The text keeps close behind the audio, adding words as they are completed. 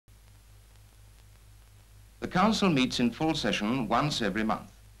The council meets in full session once every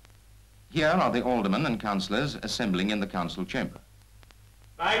month. Here are the aldermen and councillors assembling in the council chamber.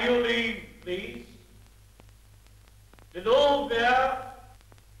 By your leave, please. The Lord Mayor.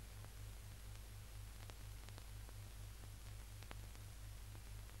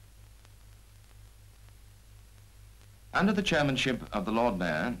 Under the chairmanship of the Lord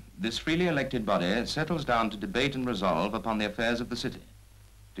Mayor, this freely elected body settles down to debate and resolve upon the affairs of the city,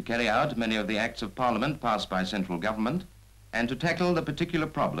 to carry out many of the acts of Parliament passed by central government, and to tackle the particular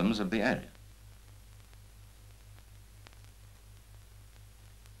problems of the area.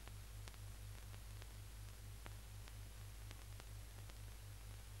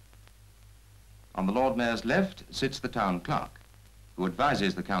 On the Lord Mayor's left sits the town clerk, who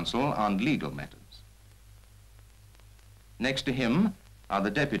advises the council on legal matters. Next to him are the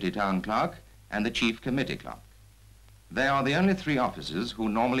deputy town clerk and the chief committee clerk. They are the only three officers who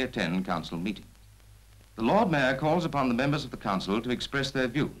normally attend council meetings. The Lord Mayor calls upon the members of the council to express their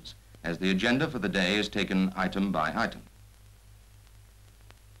views, as the agenda for the day is taken item by item.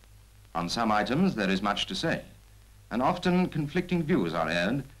 On some items there is much to say, and often conflicting views are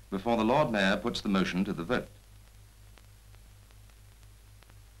aired before the Lord Mayor puts the motion to the vote.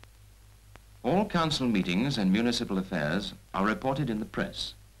 All council meetings and municipal affairs are reported in the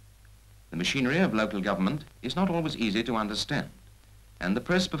press. The machinery of local government is not always easy to understand, and the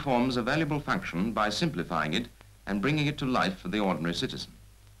press performs a valuable function by simplifying it and bringing it to life for the ordinary citizen.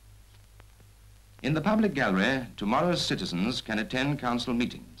 In the public gallery, tomorrow's citizens can attend council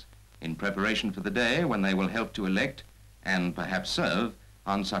meetings in preparation for the day when they will help to elect and perhaps serve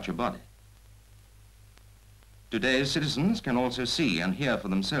on such a body. Today's citizens can also see and hear for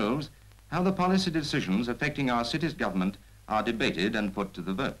themselves how the policy decisions affecting our city's government are debated and put to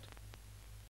the vote.